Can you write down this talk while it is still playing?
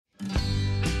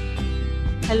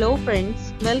Hello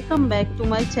friends, welcome back to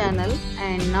my channel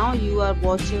and now you are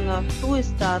watching a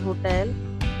 2-star hotel.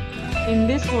 In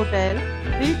this hotel,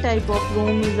 3 type of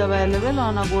room is available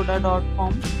on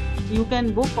agoda.com. You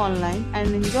can book online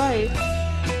and enjoy it.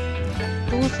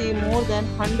 To see more than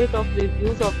 100 of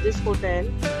reviews of this hotel,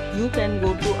 you can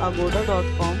go to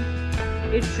agoda.com.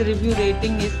 Its review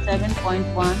rating is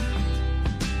 7.1.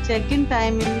 Check-in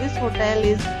time in this hotel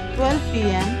is 12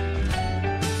 p.m.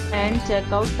 and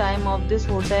check-out time of this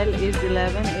hotel is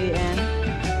 11 a.m.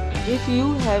 If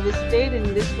you have stayed in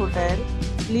this hotel,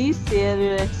 please share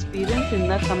your experience in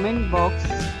the comment box.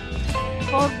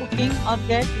 For booking or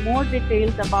get more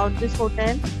details about this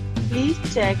hotel, please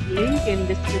check link in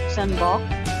description box.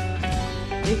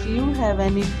 If you have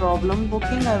any problem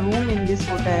booking a room in this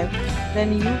hotel,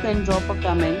 then you can drop a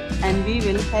comment and we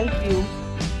will help you.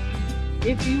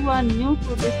 If you are new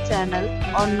to this channel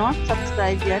or not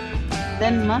subscribed yet,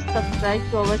 then must subscribe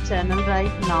to our channel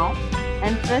right now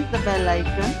and press the bell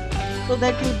icon so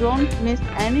that you don't miss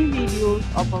any videos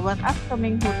of our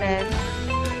upcoming hotel.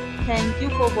 Thank you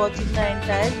for watching the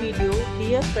entire video.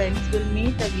 Dear friends, we'll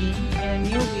meet again in a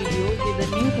new video with a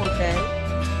new hotel.